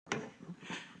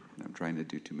trying to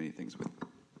do too many things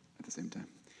at the same time.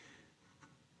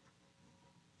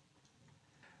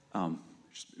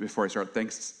 Just before I start,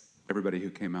 thanks everybody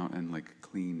who came out and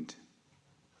cleaned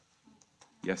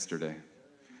yesterday.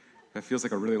 That feels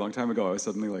like a really long time ago. I was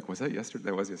suddenly like, was that yesterday?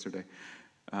 That was yesterday.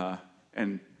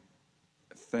 And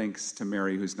thanks to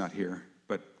Mary, who's not here,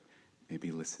 but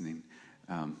maybe listening,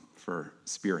 for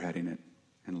spearheading it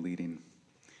and leading.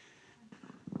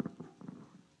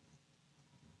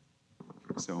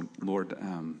 So, Lord,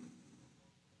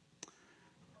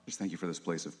 just thank you for this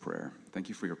place of prayer. Thank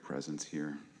you for your presence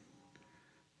here.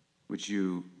 Would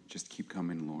you just keep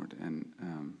coming, Lord? And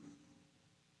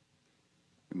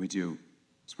we do.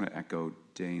 Just want to echo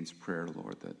Dane's prayer,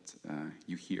 Lord, that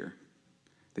you hear,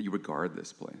 that you regard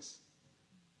this place.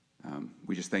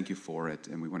 We just thank you for it,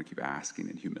 and we want to keep asking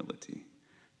in humility,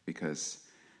 because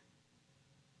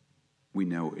we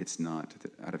know it's not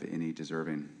out of any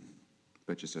deserving,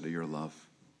 but just out of your love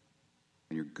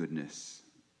and your goodness,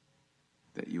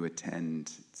 that you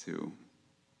attend to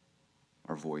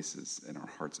our voices and our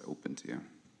hearts open to you,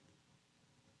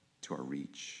 to our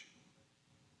reach.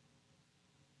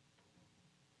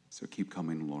 So keep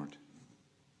coming, Lord.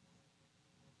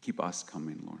 Keep us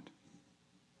coming, Lord.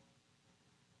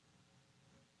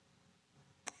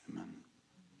 Amen.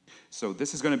 So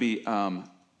this is going to be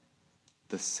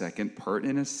the second part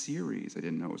in a series. I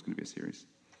didn't know it was going to be a series,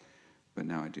 but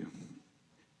now I do.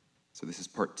 So this is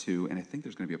part 2, and I think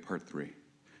there's going to be a part 3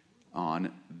 on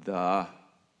the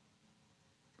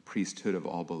priesthood of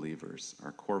all believers,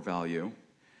 our core value,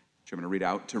 which I'm going to read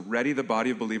out: to ready the body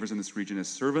of believers in this region as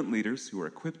servant leaders who are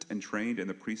equipped and trained in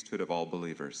the priesthood of all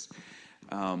believers.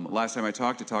 Last time I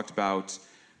talked about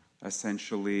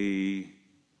essentially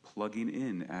plugging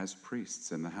in as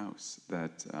priests in the house,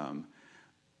 that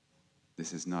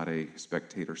this is not a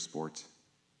spectator sport.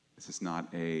 This is not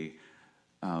a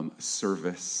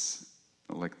service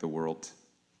like the world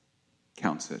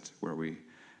counts it, where we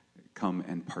come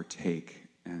and partake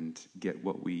and get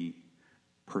what we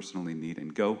personally need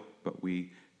and go, but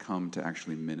we come to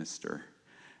actually minister.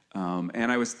 And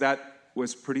that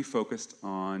was pretty focused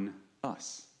on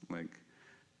us.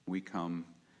 We come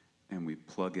and we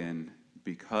plug in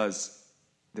because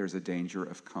there's a danger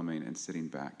of coming and sitting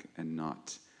back and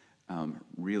not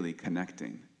really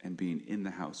connecting and being in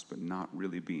the house, but not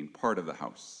really being part of the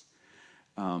house.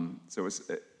 So it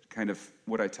was kind of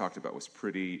what I talked about was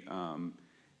pretty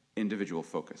individual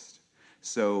focused.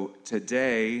 So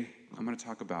today I'm going to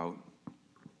talk about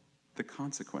the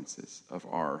consequences of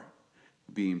our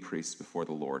being priests before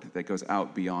the Lord that goes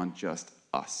out beyond just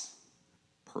us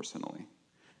personally.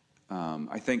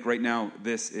 I think right now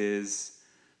this is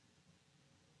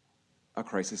a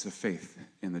crisis of faith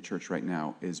in the church right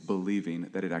now, is believing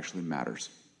that it actually matters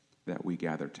that we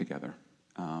gather together,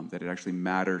 that it actually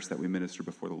matters that we minister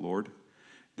before the Lord,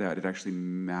 that it actually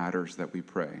matters that we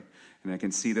pray. And I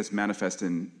can see this manifest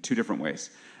in 2 different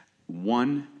ways.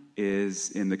 One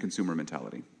is in the consumer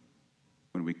mentality.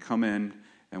 When we come in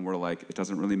and we're like, it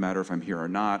doesn't really matter if I'm here or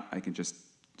not, I can just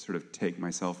sort of take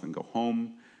myself and go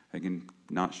home. I can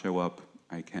not show up.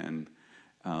 I can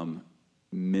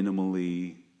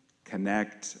minimally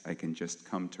connect. I can just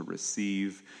come to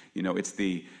receive.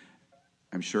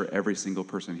 I'm sure every single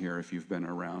person here, if you've been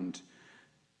around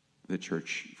the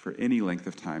church for any length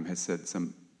of time,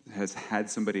 has had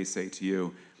somebody say to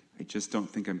you, I just don't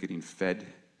think I'm getting fed,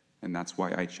 and that's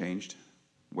why I changed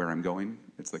where I'm going.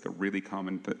 It's like a really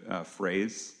common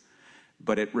phrase,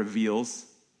 but it reveals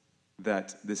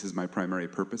that this is my primary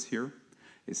purpose here,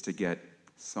 is to get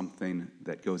something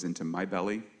that goes into my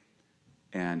belly,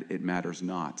 and it matters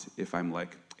not if I'm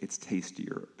like, it's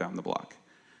tastier down the block.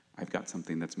 I've got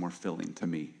something that's more filling to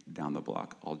me down the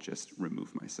block. I'll just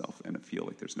remove myself and feel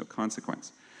like there's no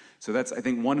consequence. So that's, I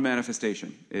think, one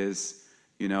manifestation is,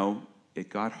 it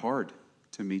got hard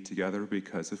to meet together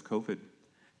because of COVID.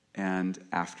 And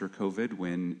after COVID,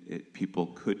 when people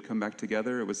could come back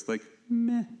together, it was like,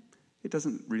 meh, it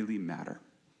doesn't really matter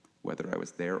whether I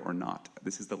was there or not.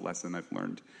 This is the lesson I've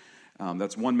learned.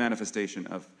 That's one manifestation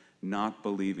of not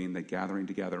believing that gathering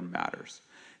together matters.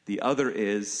 The other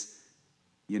is,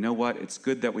 you know what, it's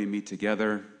good that we meet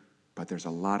together, but there's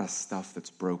a lot of stuff that's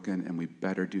broken, and we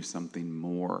better do something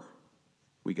more.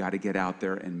 We got to get out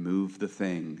there and move the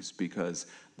things, because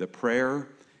the prayer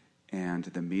and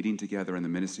the meeting together and the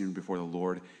ministering before the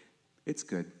Lord, it's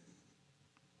good,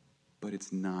 but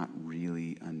it's not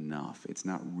really enough. It's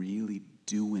not really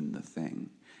doing the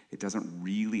thing. It doesn't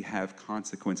really have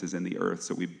consequences in the earth,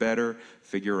 so we better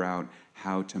figure out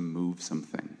how to move some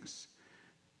things.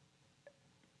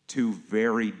 2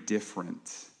 very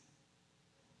different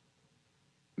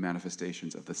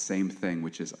manifestations of the same thing,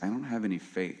 which is I don't have any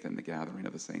faith in the gathering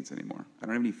of the saints anymore. I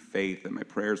don't have any faith that my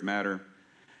prayers matter,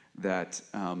 that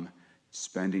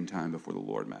spending time before the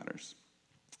Lord matters.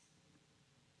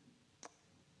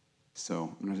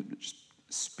 So I'm going to just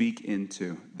speak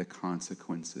into the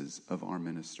consequences of our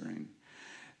ministering.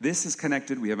 This is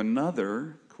connected. We have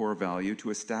another core value: to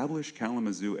establish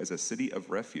Kalamazoo as a city of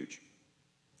refuge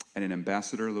and an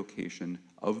ambassador location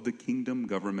of the kingdom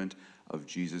government of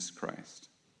Jesus Christ.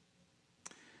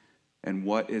 And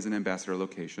what is an ambassador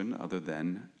location other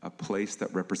than a place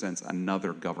that represents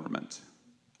another government,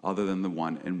 other than the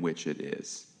one in which it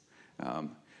is?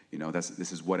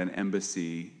 This is what an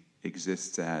embassy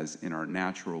exists as in our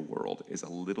natural world, is a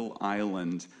little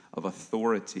island of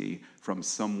authority from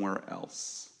somewhere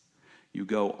else. You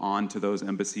go onto those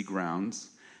embassy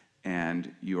grounds,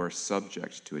 and you are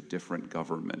subject to a different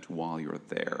government while you're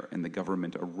there. And the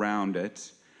government around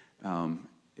it,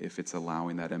 if it's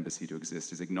allowing that embassy to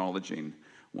exist, is acknowledging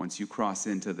once you cross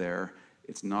into there,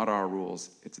 it's not our rules,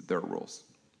 it's their rules.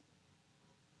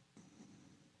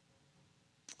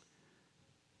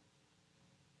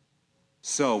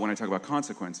 So when I talk about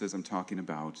consequences, I'm talking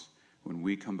about when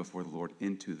we come before the Lord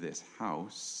into this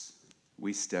house,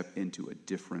 we step into a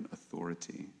different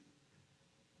authority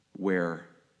where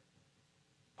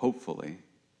hopefully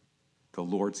the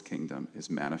Lord's kingdom is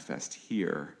manifest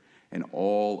here, and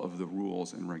all of the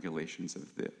rules and regulations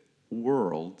of the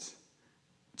world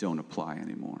don't apply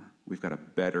anymore. We've got a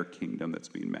better kingdom that's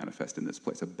being manifest in this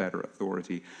place, a better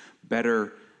authority,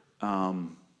 better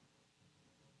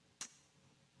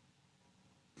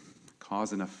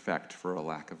cause and effect, for a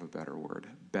lack of a better word.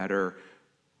 Better,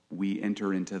 we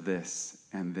enter into this,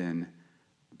 and then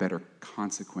better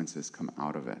consequences come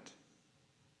out of it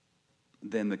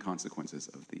than the consequences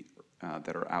of the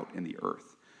that are out in the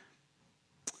earth.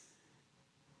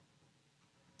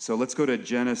 So let's go to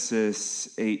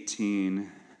Genesis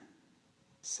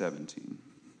 18:17.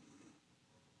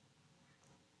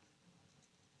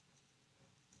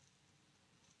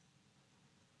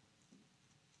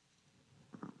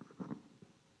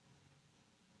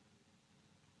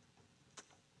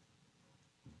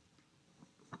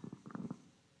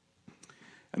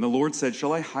 And the Lord said,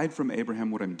 "Shall I hide from Abraham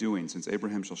what I'm doing, since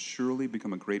Abraham shall surely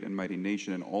become a great and mighty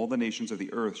nation, and all the nations of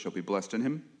the earth shall be blessed in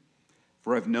him?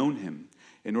 For I've known him,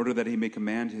 in order that he may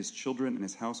command his children and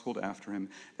his household after him,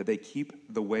 that they keep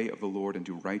the way of the Lord and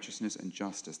do righteousness and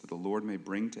justice, that the Lord may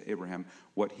bring to Abraham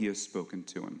what he has spoken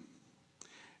to him."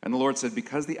 And the Lord said,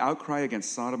 "Because the outcry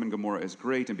against Sodom and Gomorrah is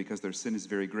great, and because their sin is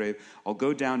very grave, I'll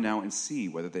go down now and see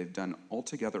whether they've done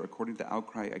altogether according to the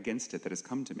outcry against it that has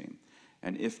come to me.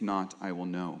 And if not, I will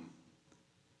know."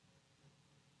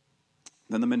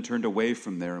 Then the men turned away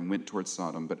from there and went towards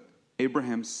Sodom. But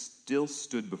Abraham still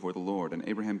stood before the Lord. And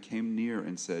Abraham came near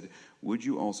and said, "Would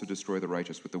you also destroy the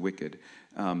righteous with the wicked?"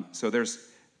 So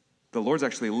the Lord's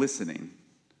actually listening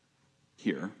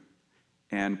here.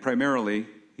 And primarily,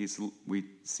 we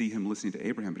see him listening to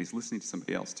Abraham, but he's listening to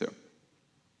somebody else too.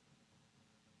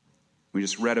 We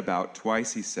just read about,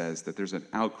 twice he says that there's an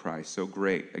outcry so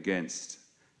great against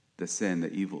the sin,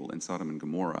 the evil in Sodom and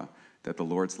Gomorrah, that the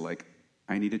Lord's like,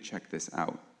 I need to check this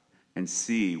out and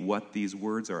see what these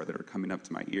words are that are coming up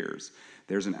to my ears.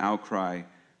 There's an outcry.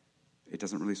 It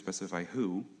doesn't really specify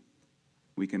who.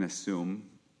 We can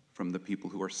assume from the people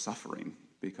who are suffering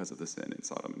because of the sin in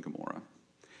Sodom and Gomorrah,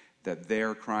 that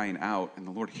they're crying out and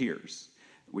the Lord hears,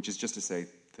 which is just to say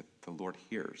that the Lord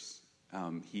hears.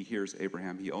 He hears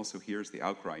Abraham. He also hears the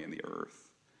outcry in the earth.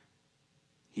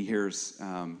 He hears...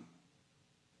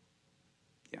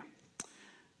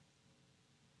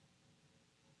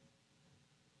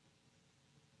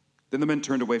 Then the men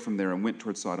turned away from there and went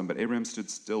toward Sodom, but Abraham stood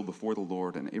still before the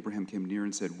Lord, and Abraham came near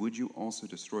and said, "Would you also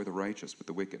destroy the righteous with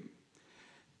the wicked?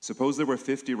 Suppose there were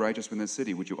 50 righteous within the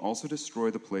city, would you also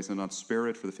destroy the place and not spare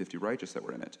it for the 50 righteous that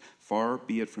were in it? Far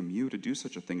be it from you to do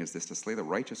such a thing as this, to slay the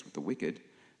righteous with the wicked,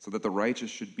 so that the righteous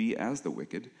should be as the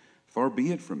wicked. Far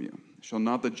be it from you. Shall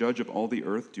not the judge of all the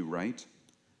earth do right?"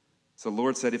 So the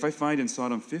Lord said, "If I find in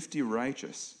Sodom 50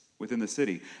 righteous within the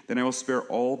city, then I will spare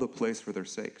all the place for their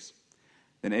sakes."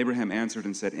 Then Abraham answered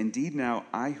and said, "Indeed now,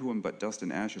 I who am but dust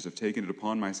and ashes have taken it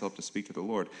upon myself to speak to the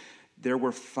Lord. There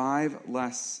were 5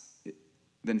 less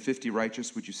than 50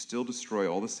 righteous. Would you still destroy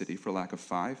all the city for lack of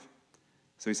 5?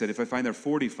 So he said, "If I find there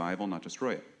 45, I'll not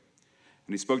destroy it."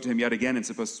 And he spoke to him yet again and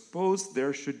said, "Suppose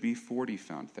there should be 40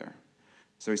 found there."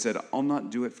 So he said, "I'll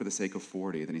not do it for the sake of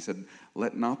 40. Then he said,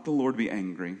 "Let not the Lord be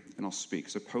angry, and I'll speak.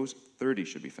 Suppose 30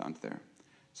 should be found there."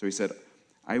 So he said,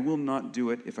 "I will not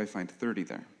do it if I find 30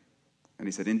 there." And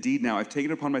he said, "Indeed, now I've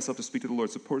taken it upon myself to speak to the Lord.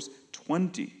 Suppose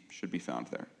 20 should be found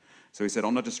there." So he said,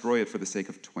 I'll not destroy it for the sake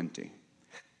of 20.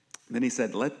 Then he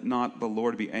said, let not the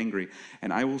Lord be angry,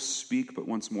 and I will speak but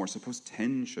once more. Suppose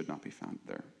 10 should be found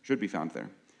there.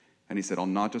 And he said, I'll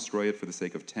not destroy it for the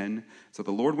sake of 10. So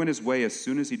the Lord went his way as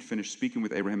soon as he'd finished speaking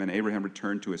with Abraham, and Abraham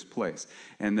returned to his place.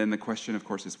 And then the question, of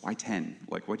course, is why 10?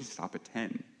 Like, why did he stop at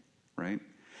 10, right?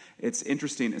 It's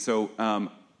interesting. So I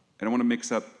don't want to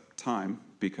mix up time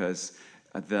because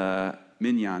the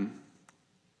minyan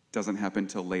doesn't happen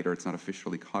till later. It's not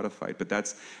officially codified. But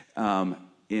that's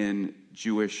in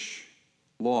Jewish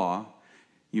law,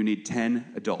 you need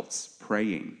 10 adults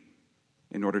praying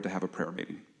in order to have a prayer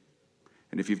meeting.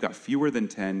 And if you've got fewer than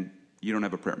 10, you don't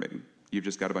have a prayer meeting. You've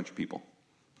just got a bunch of people.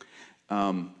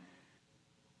 And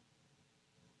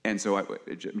so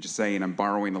I'm just saying I'm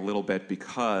borrowing a little bit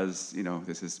because,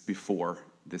 this is before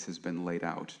this has been laid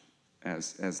out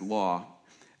as law.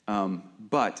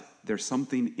 But there's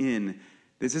something in,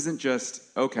 this isn't just,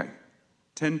 okay,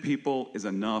 10 people is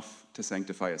enough to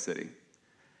sanctify a city.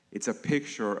 It's a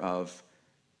picture of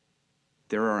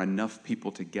there are enough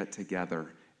people to get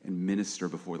together and minister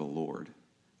before the Lord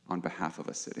on behalf of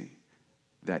a city.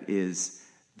 That is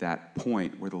that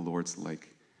point where the Lord's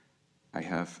like, I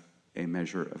have a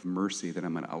measure of mercy that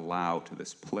I'm going to allow to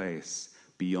this place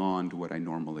beyond what I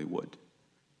normally would.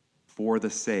 For the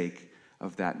sake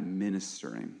of that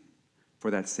ministering,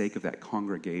 for that sake of that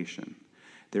congregation.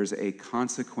 There's a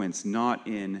consequence not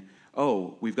in,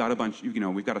 we've got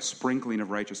we've got a sprinkling of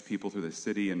righteous people through the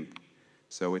city and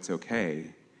so it's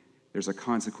okay. There's a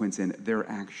consequence in they're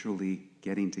actually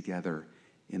getting together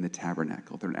in the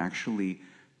tabernacle. They're actually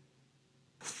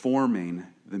forming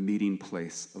the meeting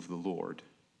place of the Lord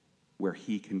where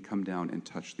he can come down and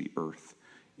touch the earth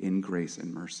in grace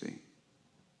and mercy.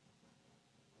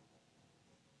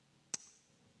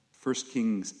 1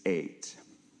 Kings 8.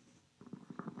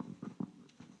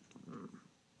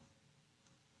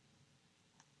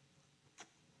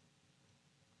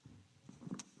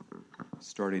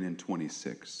 Starting in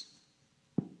 26.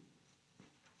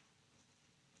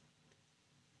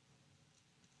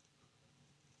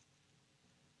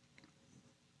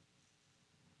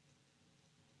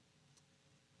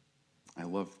 I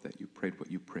love that you prayed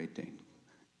what you prayed, Dane,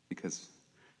 because,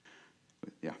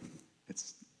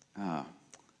 it's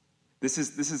this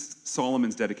is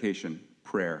Solomon's dedication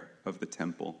prayer of the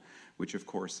temple, which of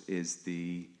course is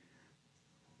the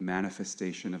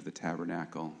manifestation of the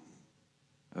tabernacle,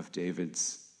 of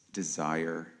David's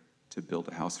desire to build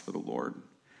a house for the Lord,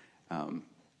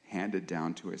 handed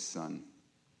down to his son.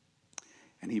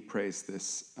 And he prays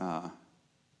this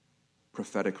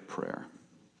prophetic prayer.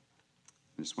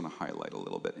 I just want to highlight a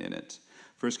little bit in it.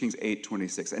 1 Kings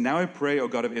 8:26. And now I pray, O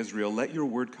God of Israel, let your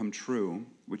word come true,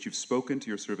 which you've spoken to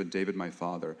your servant David my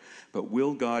father. But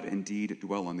will God indeed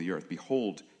dwell on the earth?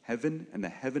 Behold, heaven and the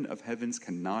heaven of heavens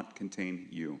cannot contain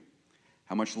you.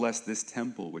 How much less this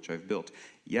temple which I've built.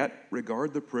 Yet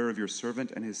regard the prayer of your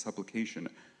servant and his supplication,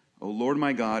 O Lord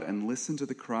my God, and listen to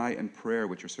the cry and prayer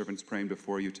which your servant's praying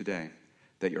before you today,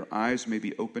 that your eyes may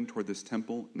be open toward this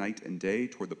temple night and day,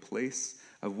 toward the place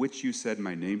of which you said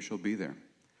my name shall be there,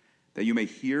 that you may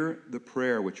hear the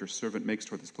prayer which your servant makes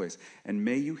toward this place, and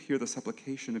may you hear the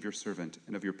supplication of your servant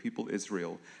and of your people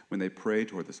Israel when they pray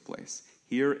toward this place.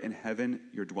 Hear in heaven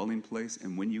your dwelling place,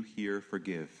 and when you hear,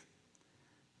 forgive.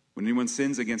 When anyone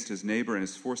sins against his neighbor and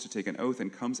is forced to take an oath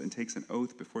and comes and takes an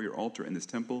oath before your altar in this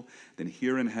temple, then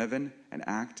hear in heaven and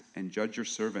act and judge your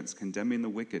servants, condemning the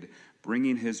wicked,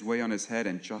 bringing his way on his head,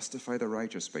 and justify the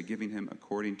righteous by giving him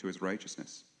according to his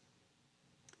righteousness.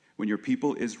 When your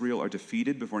people Israel are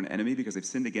defeated before an enemy because they've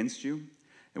sinned against you,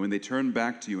 and when they turn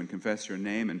back to you and confess your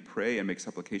name and pray and make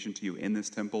supplication to you in this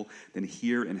temple, then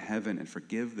hear in heaven and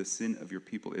forgive the sin of your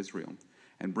people Israel,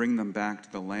 and bring them back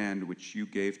to the land which you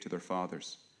gave to their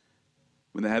fathers.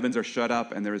 When the heavens are shut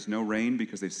up and there is no rain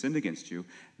because they've sinned against you,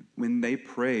 when they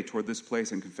pray toward this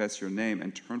place and confess your name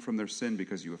and turn from their sin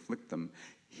because you afflict them,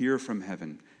 hear from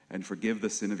heaven and forgive the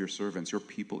sin of your servants, your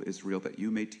people Israel, that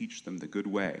you may teach them the good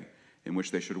way in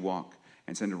which they should walk,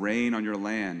 and send rain on your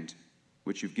land,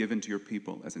 which you've given to your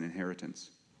people as an inheritance.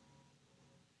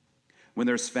 When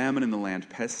there's famine in the land,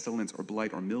 pestilence or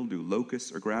blight or mildew,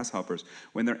 locusts or grasshoppers,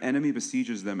 when their enemy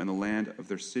besieges them in the land of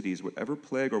their cities, whatever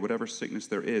plague or whatever sickness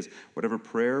there is, whatever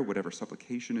prayer, whatever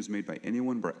supplication is made by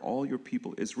anyone, by all your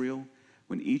people Israel,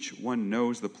 when each one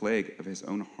knows the plague of his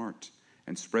own heart,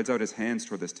 and spreads out his hands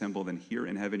toward this temple, then hear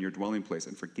in heaven your dwelling place,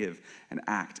 and forgive, and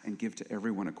act, and give to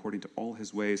everyone according to all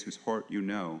his ways, whose heart you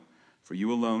know. For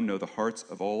you alone know the hearts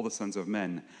of all the sons of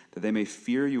men, that they may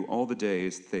fear you all the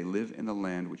days that they live in the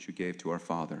land which you gave to our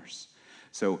fathers.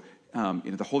 So,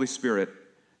 the Holy Spirit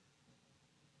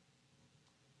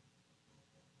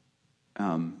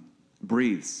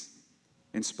breathes,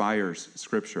 inspires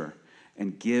Scripture,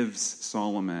 and gives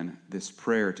Solomon this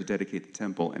prayer to dedicate the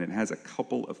temple. And it has a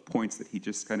couple of points that he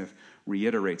just kind of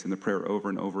reiterates in the prayer over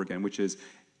and over again, which is,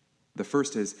 the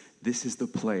first is, this is the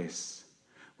place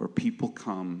where people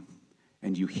come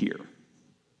and you hear.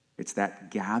 It's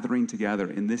that gathering together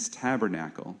in this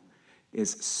tabernacle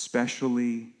is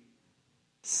specially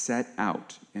set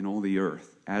out in all the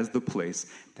earth as the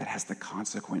place that has the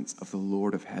consequence of the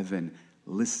Lord of heaven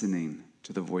listening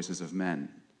to the voices of men,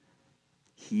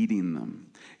 heeding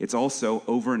them. It's also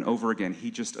over and over again,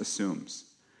 he just assumes.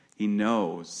 He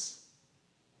knows.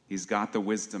 He's got the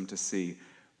wisdom to see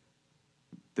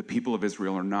the people of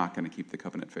Israel are not going to keep the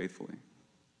covenant faithfully.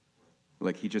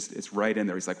 Like it's right in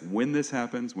there. He's like, when this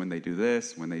happens, when they do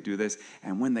this,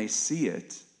 and when they see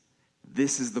it,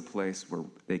 this is the place where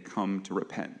they come to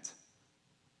repent.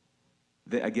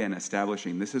 Again,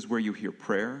 establishing this is where you hear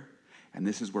prayer, and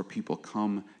this is where people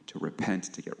come to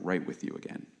repent, to get right with you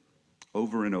again.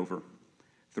 Over and over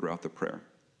throughout the prayer,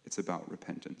 it's about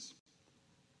repentance.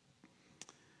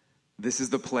 This is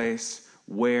the place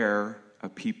where a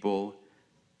people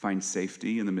find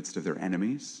safety in the midst of their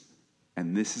enemies,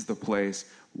 and this is the place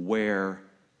where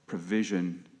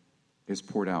provision is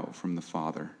poured out from the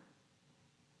Father.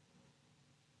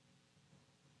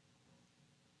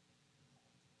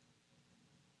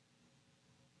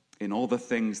 In all the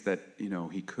things that,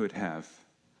 he could have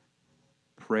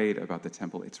prayed about the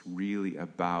temple, it's really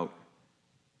about,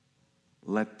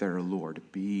 let their Lord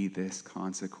be this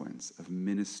consequence of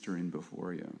ministering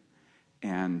before you,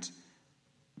 and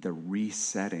the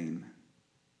resetting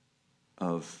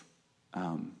of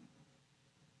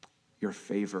your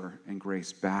favor and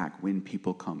grace back when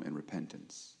people come in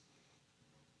repentance.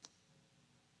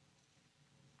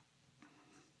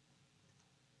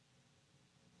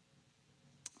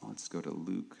 Let's go to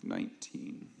Luke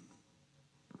 19.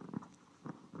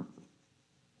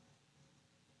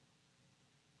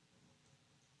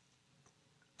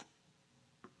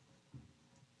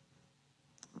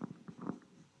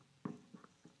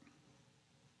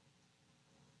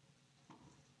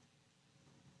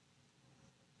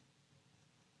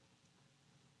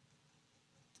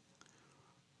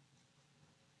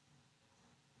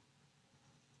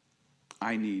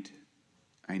 I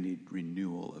need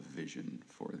renewal of vision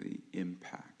for the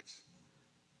impact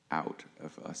out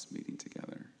of us meeting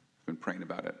together. I've been praying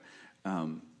about it.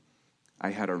 I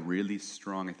had a really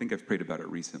strong, I think I've prayed about it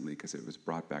recently because it was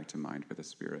brought back to mind by the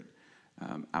Spirit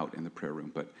out in the prayer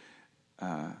room. But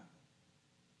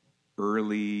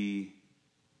early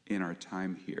in our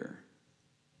time here,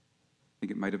 I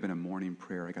think it might have been a morning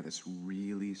prayer, I got this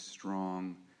really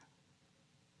strong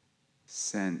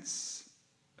sense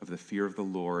of the fear of the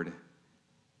Lord,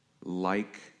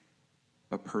 like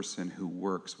a person who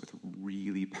works with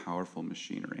really powerful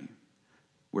machinery,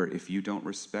 where if you don't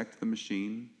respect the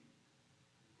machine,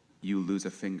 you lose a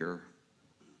finger,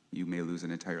 you may lose an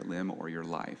entire limb or your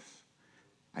life.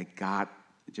 It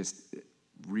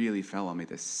really fell on me,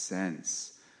 this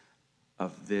sense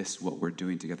of this, what we're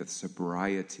doing together, the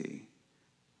sobriety,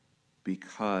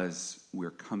 because we're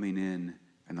coming in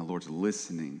and the Lord's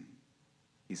listening.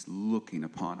 He's looking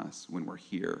upon us when we're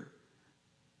here.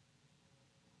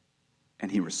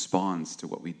 And he responds to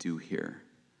what we do here.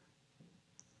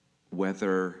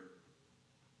 Whether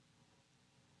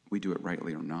we do it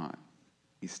rightly or not,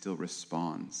 he still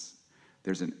responds.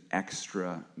 There's an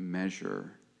extra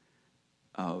measure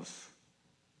of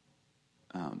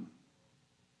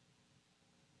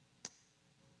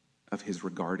his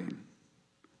regarding,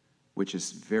 which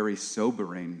is very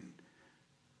sobering,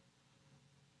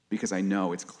 because I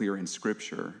know it's clear in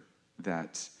Scripture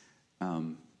that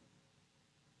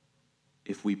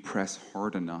if we press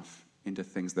hard enough into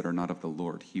things that are not of the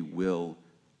Lord, he will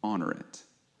honor it.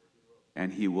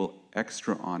 And he will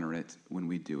extra honor it when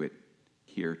we do it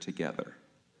here together.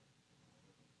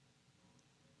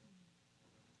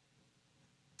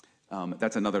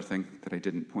 That's another thing that I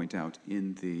didn't point out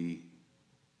in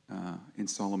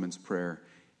Solomon's prayer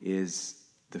is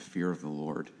the fear of the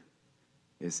Lord.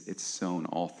 It's sown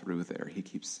all through there. He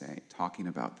keeps talking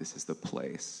about this is the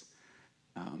place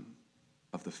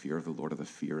of the fear of the Lord, of the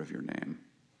fear of your name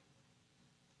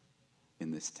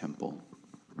in this temple.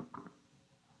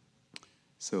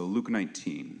 So Luke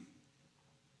 19,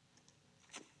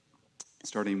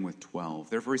 starting with 12.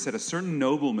 Therefore he said, a certain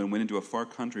nobleman went into a far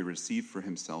country, received for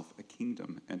himself a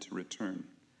kingdom, and to return.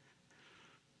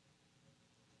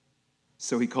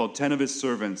 So he called 10 of his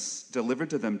servants, delivered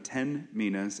to them 10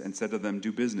 minas, and said to them,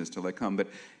 do business till I come. But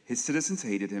his citizens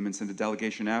hated him and sent a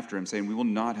delegation after him, saying, we will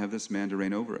not have this man to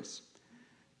reign over us.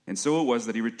 And so it was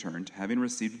that he returned, having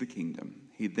received the kingdom.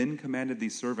 He then commanded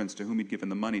these servants to whom he'd given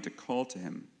the money to be called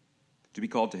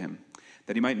to him,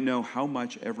 that he might know how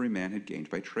much every man had gained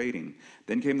by trading.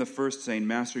 Then came the first, saying,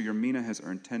 Master, your mina has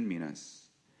earned 10 minas.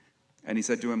 And he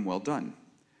said to him, Well done.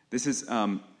 This is,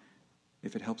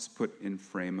 if it helps put in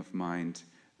frame of mind,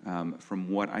 from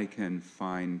what I can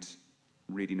find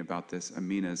reading about this, a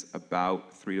mina is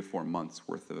about 3 to 4 months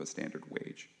worth of a standard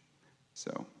wage.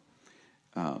 So,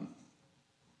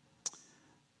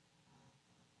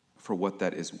 for what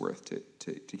that is worth,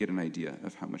 to get an idea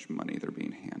of how much money they're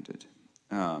being handed.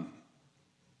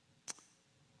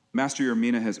 Master, your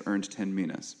mina has earned 10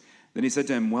 minas. Then he said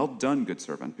to him, Well done, good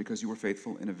servant, because you were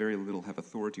faithful in a very little, have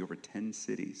authority over 10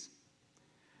 cities.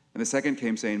 And the second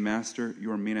came, saying, Master,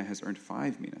 your mina has earned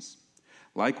 5 minas.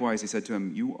 Likewise, he said to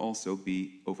him, You also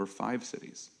be over 5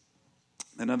 cities.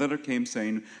 And another came,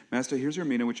 saying, Master, here's your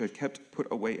mina, which I've kept put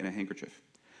away in a handkerchief.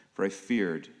 For I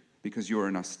feared, because you are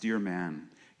an austere man.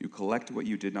 You collect what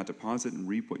you did not deposit and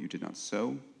reap what you did not sow.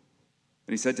 And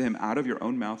he said to him, Out of your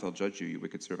own mouth I'll judge you, you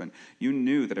wicked servant. You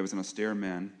knew that I was an austere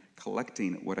man,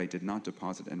 collecting what I did not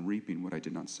deposit and reaping what I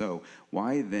did not sow.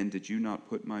 Why then did you not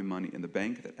put my money in the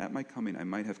bank, that at my coming I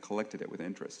might have collected it with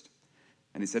interest?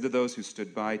 And he said to those who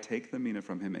stood by, Take the mina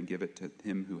from him and give it to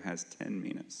him who has 10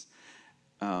 minas.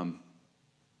 And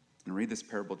read this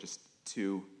parable just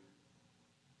to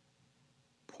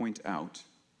point out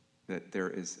that there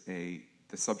is the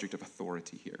subject of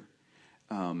authority here.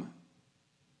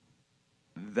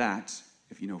 That,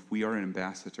 if we are an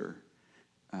ambassador,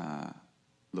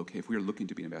 if we are looking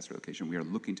to be an ambassador location, we are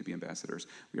looking to be ambassadors.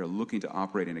 We are looking to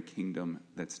operate in a kingdom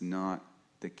that's not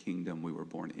the kingdom we were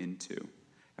born into,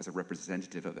 as a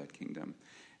representative of that kingdom.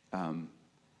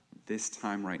 This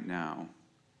time right now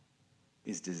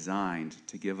is designed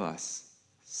to give us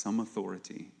some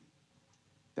authority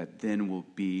that then will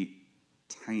be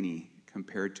tiny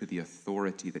compared to the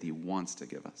authority that he wants to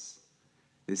give us.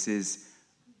 This is,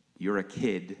 you're a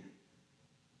kid,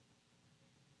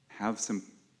 have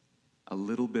a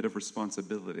little bit of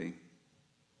responsibility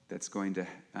that's going to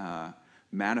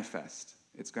manifest.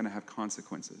 It's going to have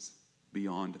consequences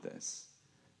beyond this.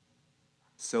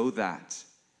 So that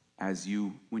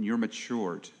when you're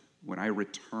matured, when I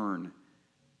return,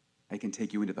 I can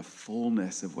take you into the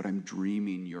fullness of what I'm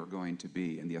dreaming you're going to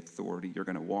be and the authority you're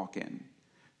going to walk in.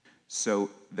 So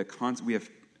we have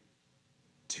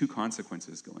 2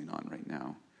 consequences going on right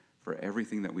now for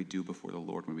everything that we do before the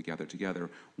Lord when we gather together.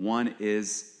 One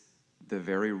is the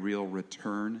very real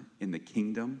return in the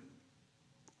kingdom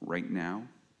right now,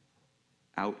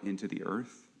 out into the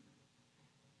earth.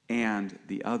 And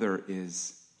the other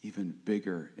is even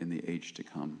bigger in the age to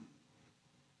come.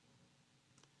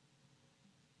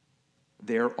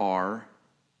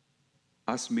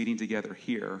 Us meeting together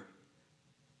here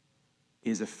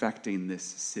is affecting this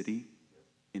city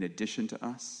in addition to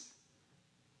us,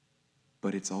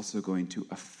 but it's also going to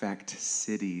affect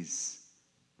cities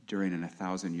during an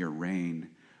 1,000-year reign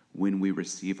when we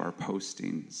receive our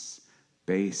postings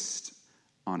based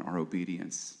on our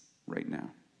obedience right now.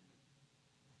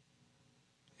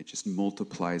 It just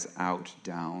multiplies out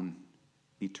down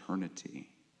eternity.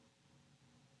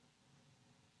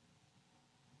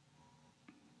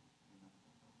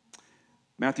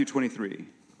 Matthew 23.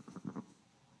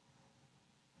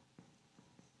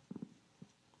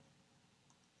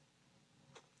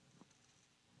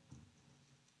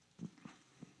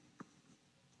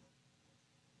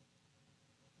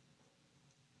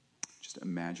 Just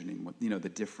imagining what, the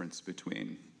difference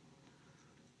between,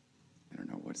 I don't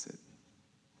know, what's it?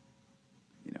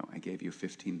 I gave you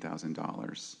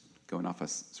 $15,000 going off a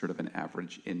sort of an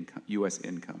average income, U.S.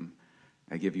 income.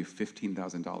 I give you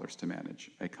 $15,000 to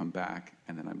manage. I come back,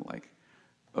 and then I'm like,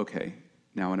 okay,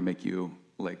 now I want to make you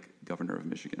like governor of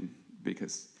Michigan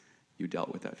because you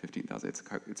dealt with that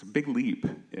 $15,000. It's a big leap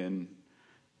in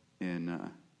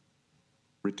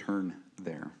return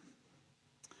there.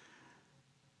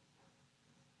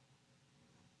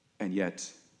 And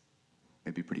yet,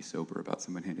 I'd be pretty sober about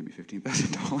someone handing me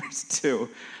 $15,000 too.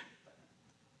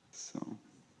 So,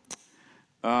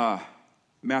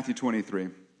 Matthew 23.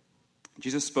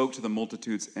 Jesus spoke to the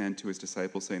multitudes and to his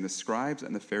disciples, saying, The scribes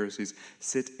and the Pharisees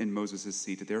sit in Moses'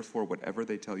 seat. Therefore, whatever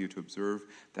they tell you to observe,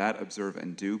 that observe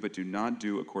and do, but do not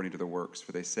do according to their works.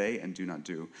 For they say and do not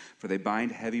do. For they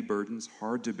bind heavy burdens,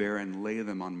 hard to bear, and lay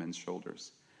them on men's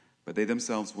shoulders. But they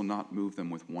themselves will not move them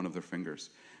with one of their fingers.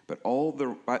 But all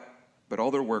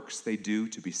their works they do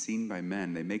to be seen by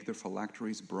men. They make their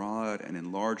phylacteries broad and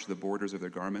enlarge the borders of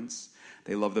their garments.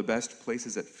 They love the best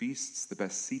places at feasts, the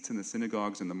best seats in the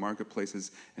synagogues and the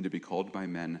marketplaces, and to be called by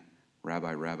men,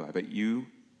 Rabbi, Rabbi. But you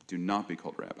do not be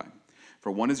called Rabbi,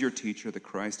 For one is your teacher, the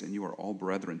Christ, and you are all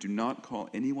brethren. Do not call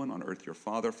anyone on earth your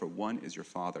father, for one is your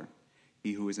Father,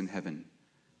 he who is in heaven.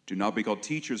 Do not be called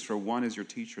teachers, for one is your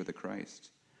teacher, the Christ.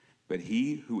 But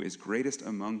he who is greatest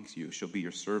among you shall be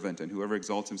your servant, and whoever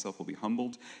exalts himself will be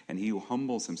humbled, and he who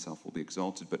humbles himself will be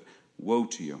exalted. But woe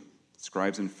to you,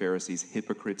 scribes and Pharisees,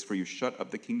 hypocrites, for you shut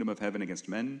up the kingdom of heaven against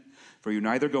men. For you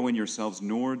neither go in yourselves,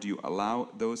 nor do you allow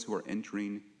those who are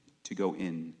entering to go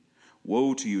in.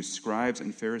 Woe to you, scribes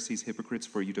and Pharisees, hypocrites,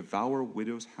 for you devour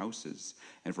widows' houses,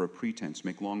 and for a pretense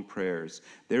make long prayers.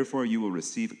 Therefore you will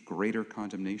receive greater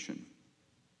condemnation.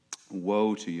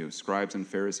 Woe to you, scribes and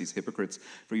Pharisees, hypocrites,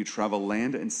 for you travel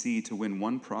land and sea to win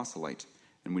one proselyte,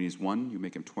 and when he's won, you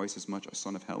make him twice as much a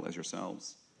son of hell as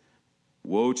yourselves.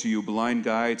 Woe to you, blind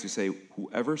guides, who say,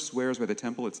 whoever swears by the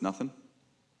temple, it's nothing,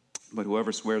 but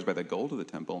whoever swears by the gold of the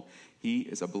temple, he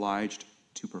is obliged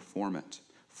to perform it.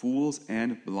 Fools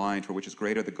and blind, for which is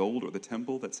greater, the gold or the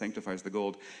temple that sanctifies the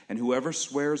gold? And whoever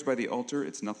swears by the altar,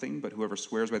 it's nothing, but whoever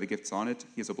swears by the gifts on it,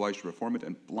 he is obliged to perform it.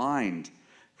 And blind,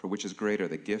 for which is greater,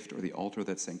 the gift or the altar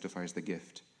that sanctifies the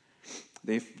gift?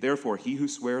 Therefore, he who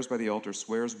swears by the altar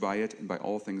swears by it and by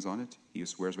all things on it. He who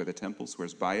swears by the temple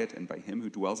swears by it and by him who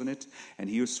dwells in it. And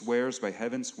he who swears by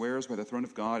heaven swears by the throne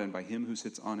of God and by him who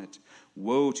sits on it.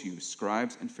 Woe to you,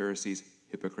 scribes and Pharisees,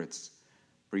 hypocrites!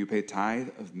 For you pay tithe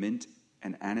of mint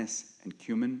and anise and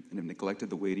cumin, and have neglected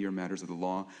the weightier matters of the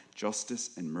law,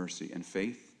 justice and mercy and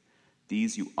faith.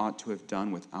 These you ought to have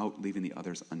done without leaving the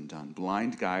others undone.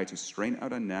 Blind guides who strain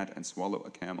out a gnat and swallow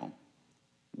a camel.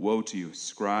 Woe to you,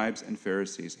 scribes and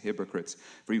Pharisees, hypocrites!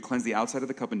 For you cleanse the outside of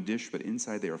the cup and dish, but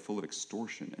inside they are full of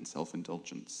extortion and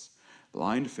self-indulgence.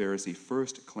 Blind Pharisee,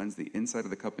 first cleanse the inside of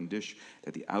the cup and dish,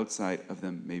 that the outside of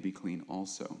them may be clean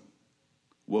also.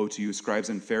 Woe to you, scribes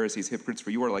and Pharisees, hypocrites,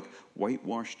 for you are like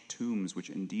whitewashed tombs, which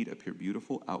indeed appear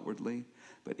beautiful outwardly,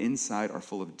 but inside are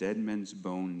full of dead men's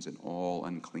bones and all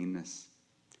uncleanness.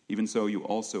 Even so, you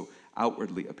also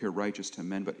outwardly appear righteous to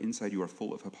men, but inside you are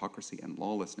full of hypocrisy and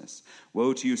lawlessness.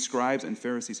 Woe to you, scribes and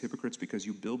Pharisees, hypocrites, because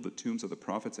you build the tombs of the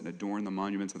prophets and adorn the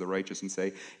monuments of the righteous, and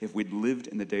say, if we'd lived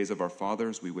in the days of our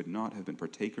fathers, we would not have been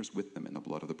partakers with them in the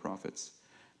blood of the prophets.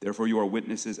 Therefore you are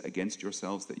witnesses against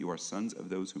yourselves that you are sons of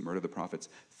those who murder the prophets.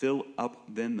 Fill up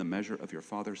then the measure of your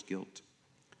father's guilt.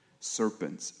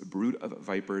 Serpents, brood of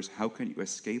vipers, how can you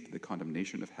escape the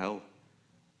condemnation of hell?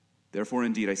 Therefore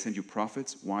indeed I send you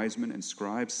prophets, wise men, and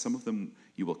scribes. Some of them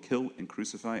you will kill and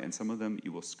crucify, and some of them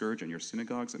you will scourge in your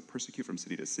synagogues and persecute from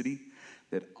city to city,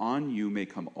 that on you may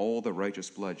come all the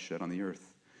righteous blood shed on the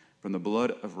earth, from the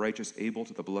blood of righteous Abel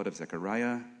to the blood of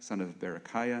Zechariah, son of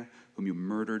Berechiah, whom you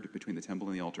murdered between the temple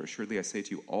and the altar. Assuredly, I say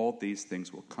to you, all these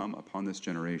things will come upon this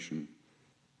generation.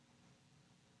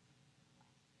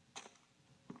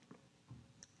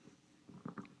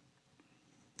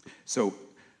 So,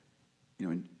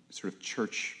 in sort of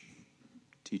church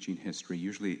teaching history,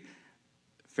 usually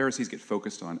Pharisees get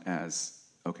focused on as,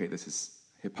 okay, this is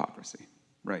hypocrisy,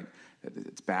 right?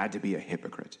 It's bad to be a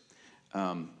hypocrite,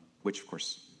 which, of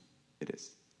course, it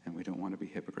is, and we don't want to be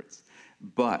hypocrites.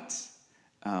 But,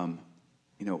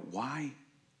 why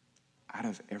out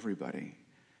of everybody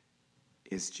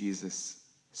is Jesus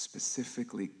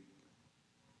specifically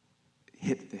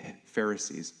hit the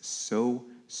Pharisees so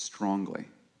strongly?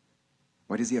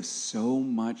 Why does he have so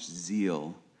much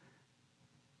zeal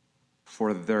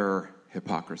for their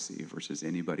hypocrisy versus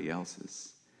anybody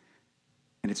else's?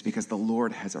 And it's because the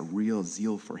Lord has a real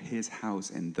zeal for his house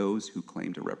and those who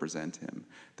claim to represent him,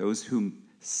 those who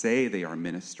say they are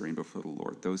ministering before the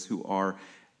Lord, those who are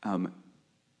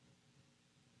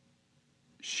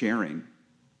sharing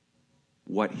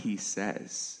what he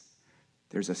says.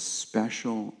 There's a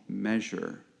special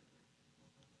measure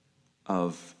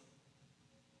of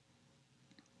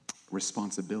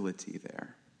responsibility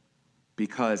there.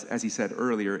 Because, as he said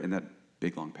earlier in that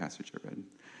big long passage I read,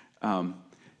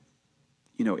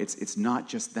 it's not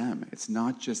just them. It's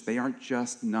not just, they aren't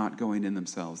just not going in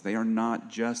themselves. They are not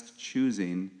just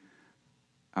choosing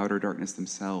outer darkness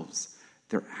themselves.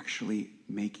 They're actually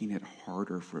making it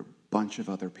harder for a bunch of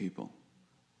other people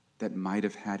that might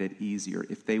have had it easier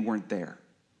if they weren't there.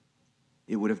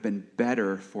 It would have been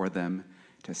better for them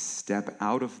to step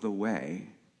out of the way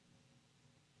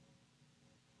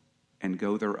and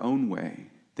go their own way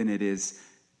than it is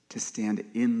to stand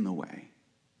in the way.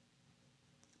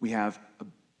 We have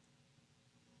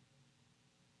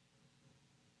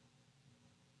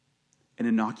an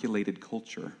inoculated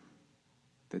culture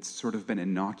that's sort of been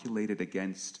inoculated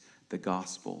against the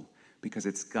gospel because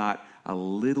it's got a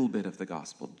little bit of the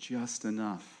gospel, just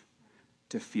enough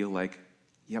to feel like,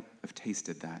 yep, I've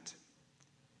tasted that.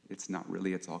 It's not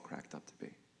really, it's all cracked up to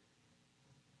be.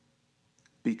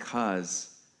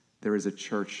 because there is a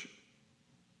church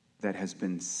that has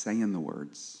been saying the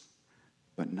words,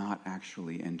 but not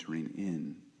actually entering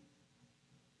in.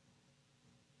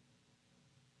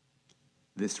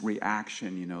 This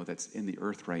reaction, that's in the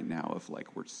earth right now of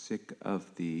like, we're sick of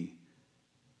the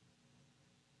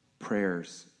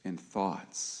prayers and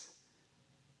thoughts,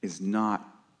 is not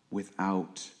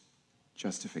without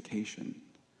justification,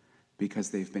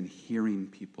 because they've been hearing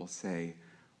people say,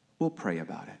 we'll pray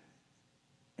about it.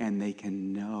 And they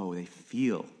can know, they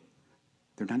feel,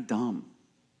 they're not dumb.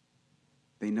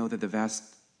 They know that the vast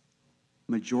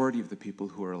majority of the people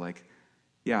who are like,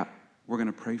 yeah, we're going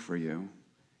to pray for you,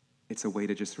 it's a way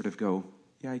to just sort of go,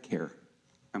 yeah, I care.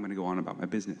 I'm going to go on about my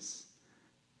business.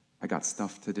 I got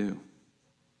stuff to do.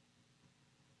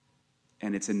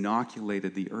 And it's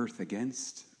inoculated the earth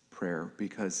against prayer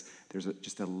because there's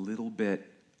just a little bit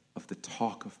of the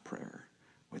talk of prayer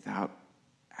without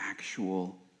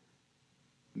actual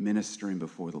ministering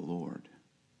before the Lord.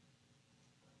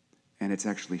 And it's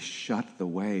actually shut the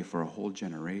way for a whole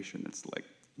generation. It's like,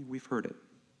 we've heard it.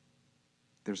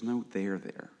 There's no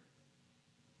there.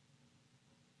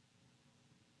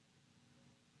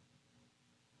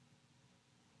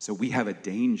 So we have a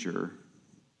danger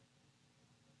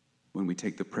when we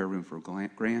take the prayer room for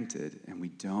granted and we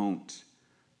don't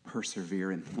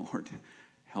persevere in, Lord,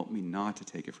 help me not to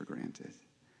take it for granted.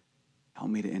 Help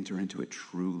me to enter into it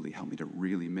truly. Help me to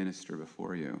really minister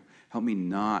before you. Help me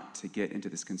not to get into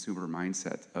this consumer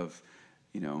mindset of,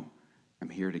 I'm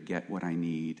here to get what I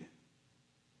need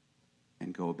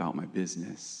and go about my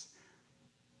business.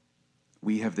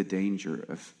 We have the danger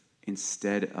of,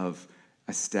 instead of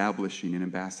establishing an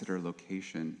ambassador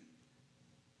location,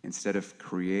 instead of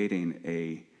creating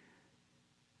a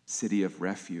city of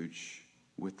refuge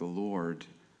with the Lord,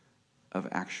 of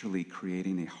actually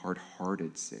creating a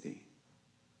hard-hearted city,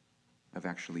 of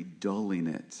actually dulling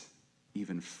it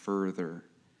even further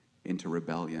into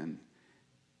rebellion.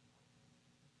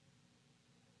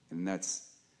 And that's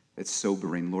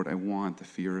sobering. Lord, I want the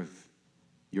fear of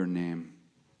your name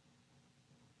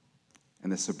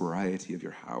and the sobriety of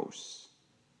your house.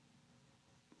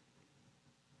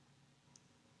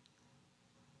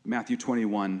 Matthew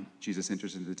 21, Jesus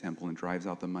enters into the temple and drives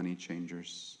out the money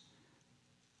changers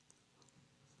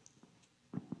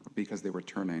because they were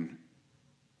turning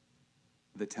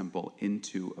the temple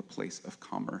into a place of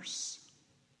commerce.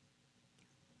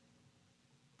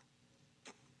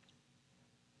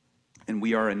 And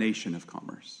we are a nation of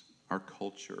commerce. Our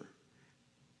culture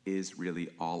is really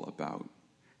all about,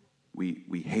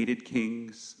 we hated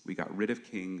kings, we got rid of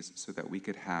kings so that we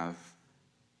could have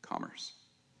commerce.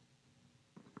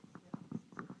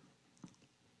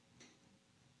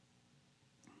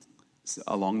 So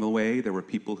along the way, there were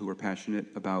people who were passionate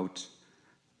about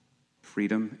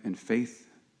freedom and faith,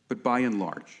 but by and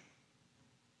large,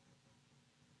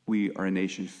 we are a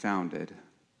nation founded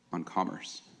on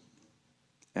commerce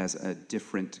as a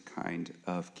different kind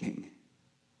of king.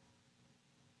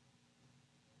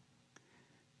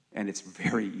 And it's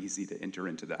very easy to enter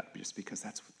into that just because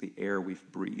that's the air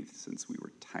we've breathed since we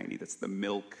were tiny. That's the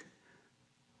milk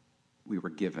we were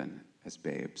given as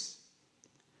babes.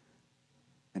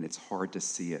 And it's hard to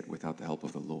see it without the help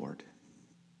of the Lord.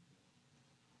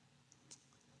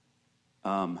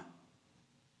 I'm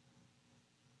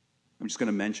just going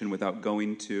to mention, without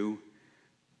going to,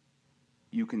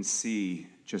 you can see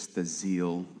just the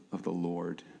zeal of the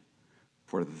Lord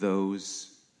for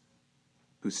those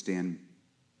who stand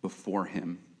before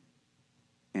him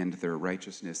and their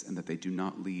righteousness, and that they do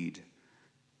not lead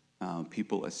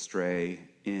people astray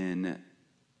in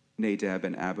Nadab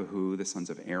and Abihu, the sons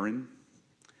of Aaron,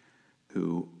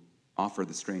 who offered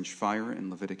the strange fire in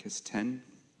Leviticus 10.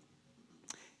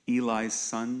 Eli's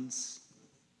sons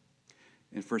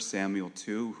in 1 Samuel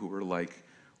 2, who were like,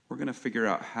 we're going to figure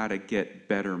out how to get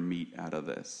better meat out of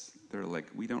this. They're like,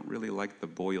 we don't really like the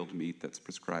boiled meat that's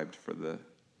prescribed for the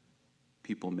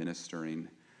people ministering.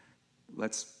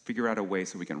 Let's figure out a way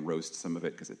so we can roast some of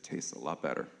it because it tastes a lot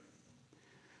better.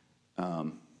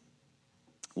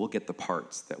 We'll get the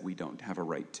parts that we don't have a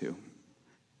right to.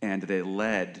 And they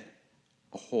led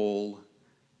a whole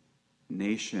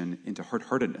nation into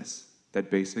hard-heartedness. That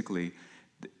basically,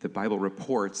 the Bible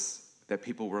reports that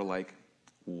people were like,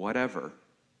 whatever.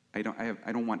 I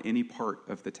don't want any part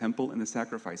of the temple and the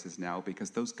sacrifices now because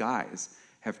those guys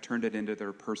have turned it into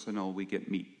their personal, we get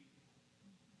meat.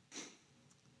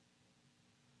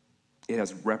 It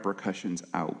has repercussions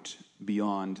out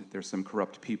beyond there's some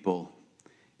corrupt people.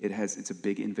 It's a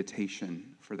big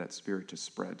invitation for that spirit to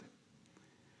spread.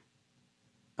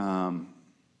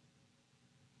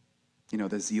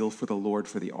 The zeal for the Lord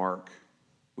for the ark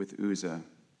with Uzzah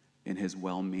in his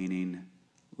well-meaning,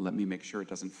 let me make sure it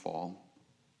doesn't fall.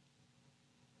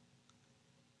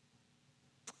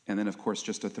 And then, of course,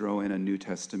 just to throw in a New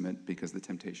Testament, because the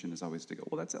temptation is always to go,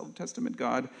 well, that's Old Testament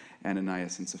God,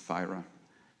 Ananias and Sapphira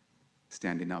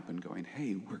standing up and going,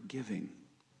 hey, we're giving,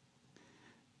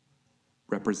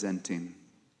 representing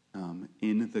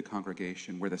in the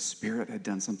congregation where the Spirit had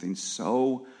done something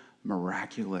so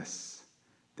miraculous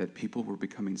that people were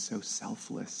becoming so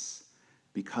selfless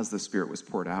because the Spirit was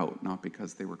poured out, not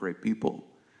because they were great people.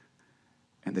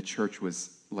 And the church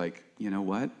was like, you know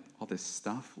what? All this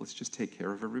stuff, let's just take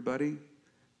care of everybody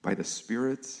by the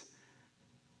Spirit.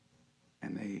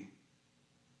 And they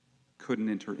couldn't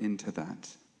enter into that.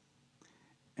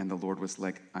 And the Lord was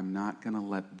like, I'm not going to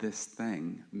let this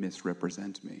thing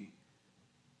misrepresent me.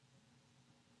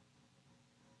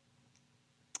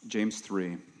 James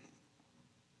 3.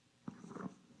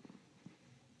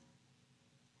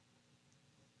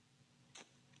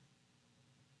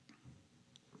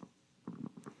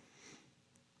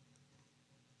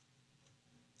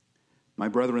 My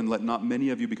brethren, let not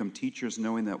many of you become teachers,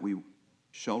 knowing that we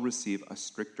shall receive a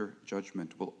stricter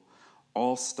judgment. We'll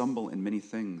all stumble in many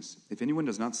things. If anyone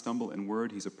does not stumble in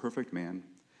word, he's a perfect man,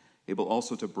 able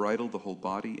also to bridle the whole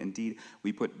body. Indeed,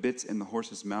 we put bits in the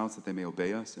horses' mouths that they may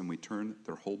obey us, and we turn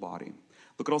their whole body.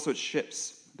 Look also at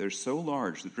ships. They're so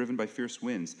large that driven by fierce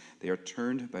winds, they are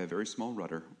turned by a very small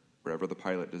rudder, wherever the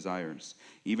pilot desires.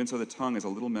 Even so the tongue is a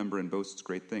little member and boasts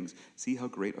great things. See how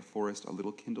great a forest a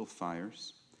little kindle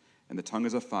fires? And the tongue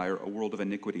is a fire, a world of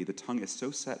iniquity. The tongue is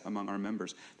so set among our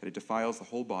members that it defiles the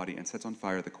whole body and sets on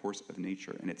fire the course of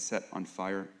nature, and it's set on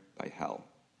fire by hell.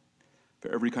 For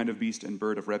every kind of beast and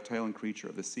bird, of reptile and creature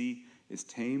of the sea is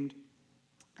tamed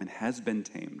and has been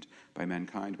tamed by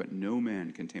mankind, but no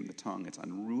man can tame the tongue. It's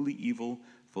unruly evil,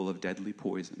 full of deadly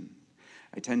poison.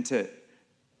 I tend to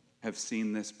have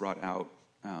seen this brought out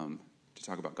to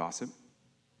talk about gossip,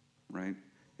 right?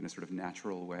 In a sort of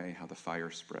natural way, how the fire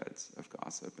spreads of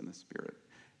gossip in the Spirit.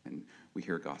 And we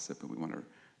hear gossip and we want to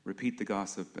repeat the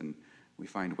gossip, and we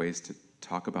find ways to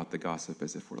talk about the gossip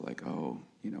as if we're like, oh,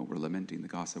 we're lamenting the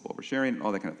gossip while we're sharing,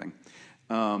 all that kind of thing.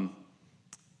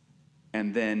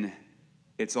 And then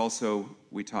it's also,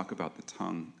 we talk about the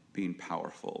tongue being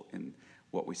powerful in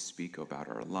what we speak about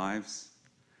our lives,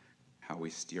 how we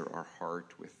steer our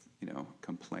heart with,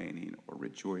 complaining or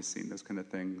rejoicing, those kind of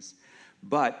things.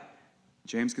 But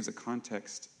James gives a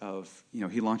context of,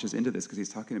 he launches into this because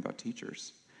he's talking about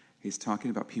teachers. He's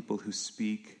talking about people who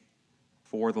speak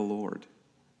for the Lord,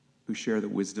 who share the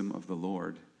wisdom of the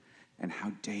Lord, and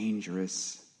how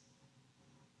dangerous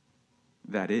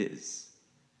that is.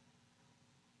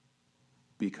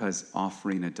 Because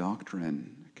offering a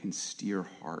doctrine can steer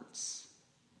hearts.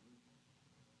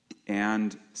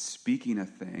 And speaking a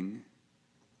thing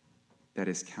that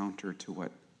is counter to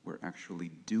what we're actually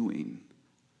doing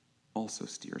also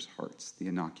steers hearts. The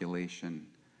inoculation,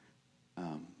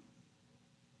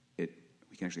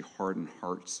 we can actually harden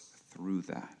hearts through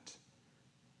that.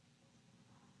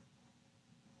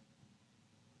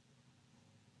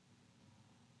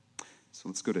 So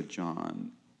let's go to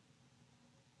John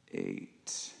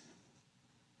 8.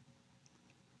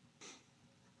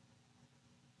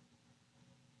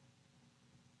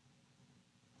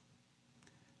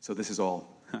 So this is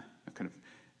all I've kind of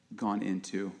gone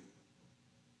into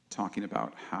talking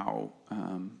about how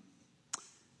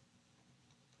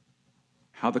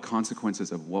the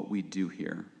consequences of what we do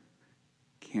here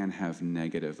can have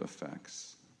negative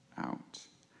effects out.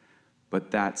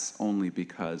 But that's only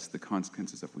because the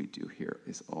consequences of what we do here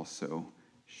is also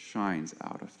shines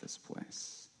out of this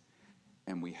place.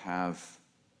 And we have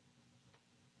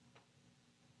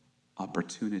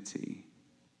opportunity.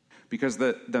 Because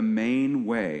the main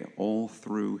way all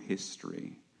through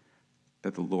history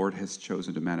that the Lord has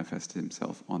chosen to manifest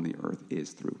himself on the earth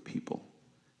is through people.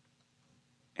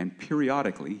 And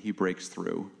periodically, he breaks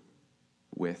through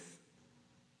with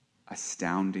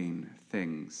astounding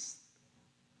things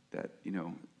that,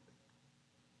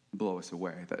 blow us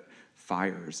away, that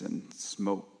fires and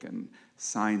smoke and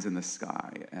signs in the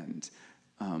sky and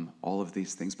all of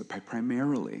these things. But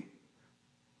primarily,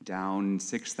 down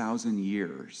 6,000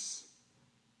 years,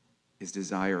 his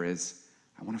desire is,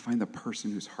 I want to find the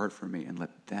person whose heart for me and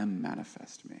let them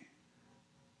manifest me.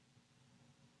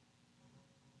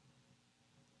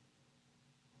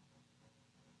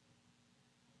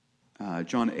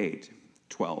 John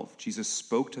 8:12. Jesus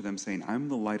spoke to them, saying, I'm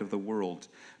the light of the world,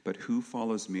 but who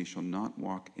follows me shall not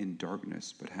walk in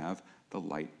darkness, but have the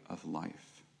light of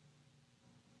life.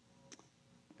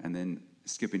 And then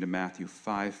skipping to Matthew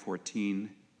 5:14,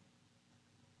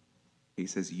 he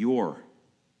says, you're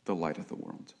the light of the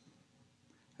world.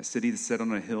 A city set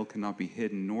on a hill cannot be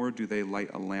hidden, nor do they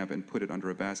light a lamp and put it under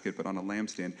a basket, but on a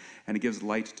lampstand, and it gives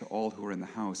light to all who are in the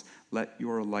house. Let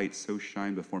your light so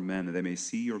shine before men that they may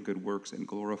see your good works and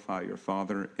glorify your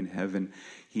Father in heaven.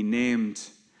 He named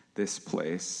this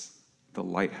place the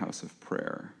Lighthouse of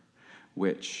Prayer,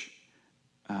 which,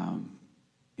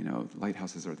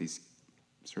 lighthouses are these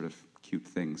sort of cute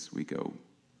things we go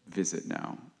visit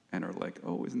now and are like,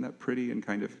 oh, isn't that pretty and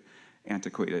kind of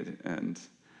antiquated and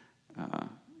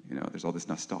there's all this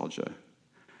nostalgia.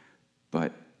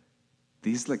 But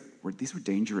these were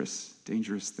dangerous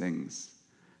things.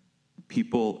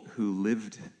 People who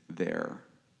lived there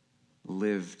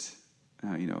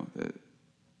the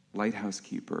lighthouse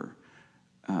keeper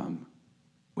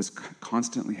was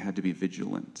constantly had to be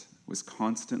vigilant, was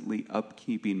constantly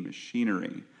upkeeping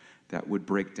machinery that would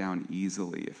break down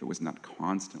easily if it was not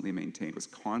constantly maintained, was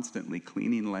constantly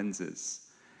cleaning lenses,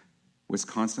 was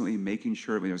constantly making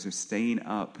sure it was staying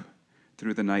up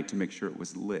through the night to make sure it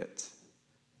was lit,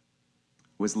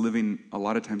 was living a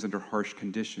lot of times under harsh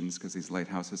conditions because these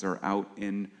lighthouses are out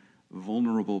in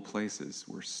vulnerable places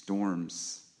where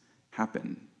storms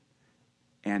happen,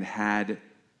 and had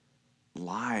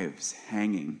lives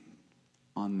hanging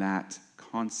on that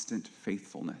constant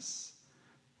faithfulness.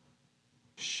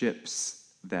 Ships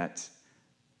that,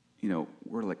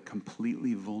 were like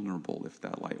completely vulnerable if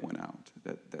that light went out,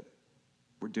 that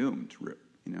were doomed.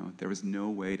 There was no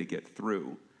way to get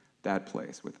through that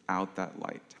place without that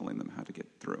light telling them how to get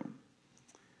through.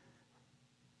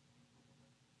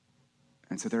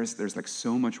 And so there's like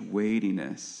so much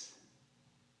weightiness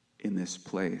in this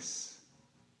place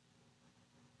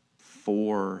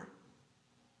for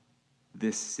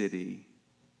this city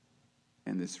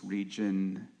and this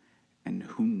region, and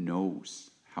who knows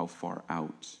how far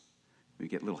out. We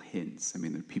get little hints.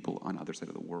 The people on the other side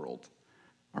of the world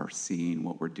are seeing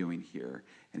what we're doing here,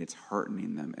 and it's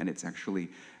heartening them, and it's actually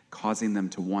causing them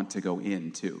to want to go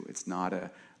in too. It's not a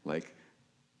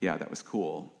yeah, that was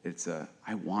cool. It's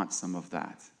I want some of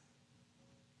that.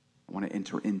 I want to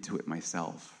enter into it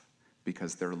myself,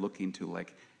 because they're looking to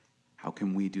how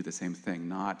can we do the same thing?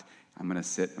 Not, I'm going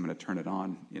to turn it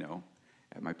on,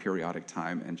 at my periodic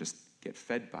time and just get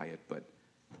fed by it, but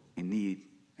I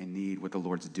need what the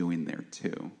Lord's doing there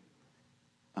too.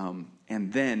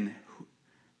 And then,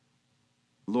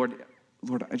 Lord,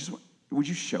 would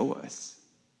you show us?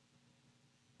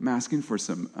 I'm asking for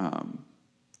some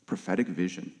prophetic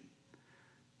vision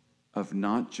of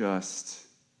not just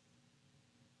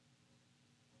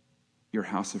your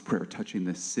house of prayer touching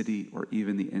this city or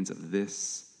even the ends of the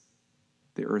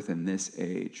earth in this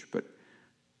age, but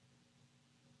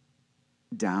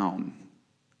down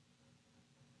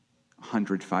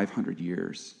 100, 500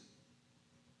 years,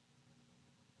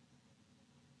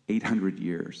 800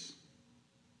 years.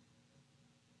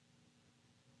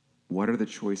 What are the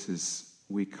choices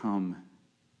we come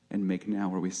and make now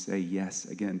where we say yes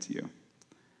again to you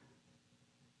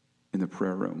in the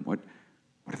prayer room? What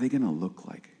are they going to look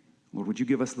like? Lord, would you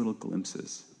give us little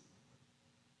glimpses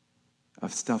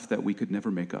of stuff that we could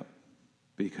never make up?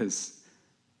 Because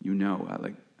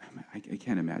I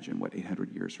can't imagine what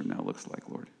 800 years from now looks like,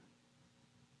 Lord.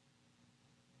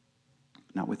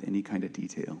 Not with any kind of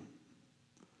detail.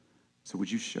 So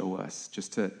would you show us,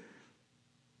 just to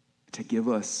give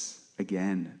us,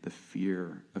 again, the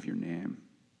fear of your name,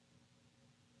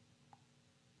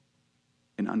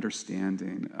 an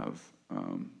understanding of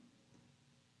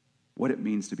what it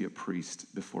means to be a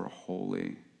priest before a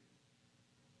holy,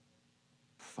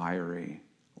 fiery,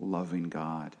 loving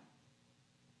God.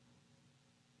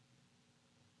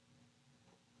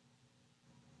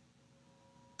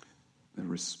 The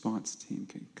response team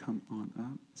can come on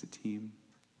up. It's a team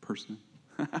person.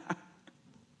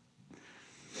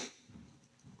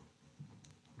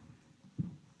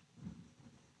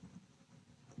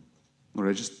 Lord,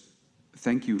 I just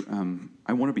thank you.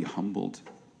 I want to be humbled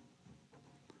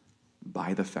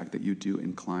by the fact that you do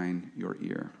incline your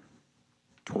ear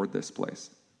toward this place,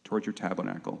 toward your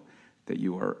tabernacle, that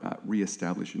you are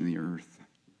reestablishing the earth.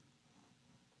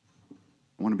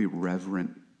 I want to be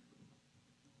reverent,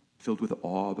 filled with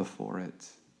awe before it.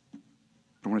 I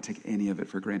don't want to take any of it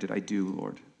for granted. I do,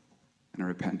 Lord, and I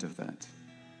repent of that.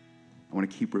 I want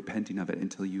to keep repenting of it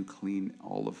until you clean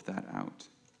all of that out.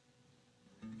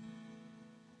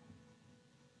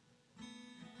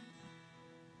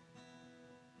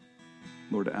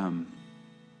 Lord,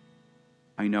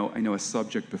 I know a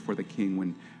subject before the king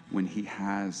when he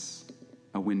has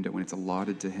a window, when it's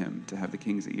allotted to him to have the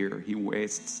king's ear, he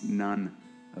wastes none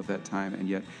of that time, and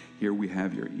yet here we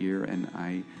have your ear, and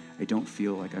I don't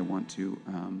feel like I want to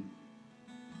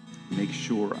make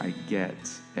sure I get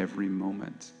every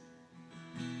moment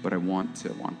but I want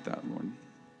that, Lord.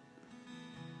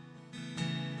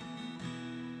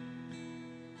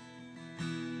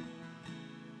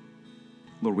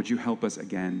 Lord, would you help us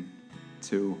again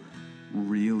to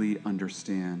really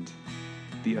understand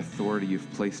the authority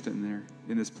you've placed in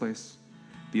this place,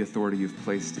 the authority you've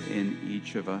placed in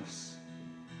each of us,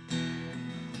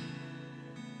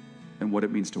 and what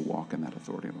it means to walk in that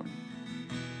authority, Lord.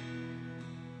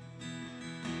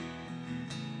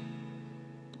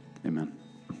 Amen.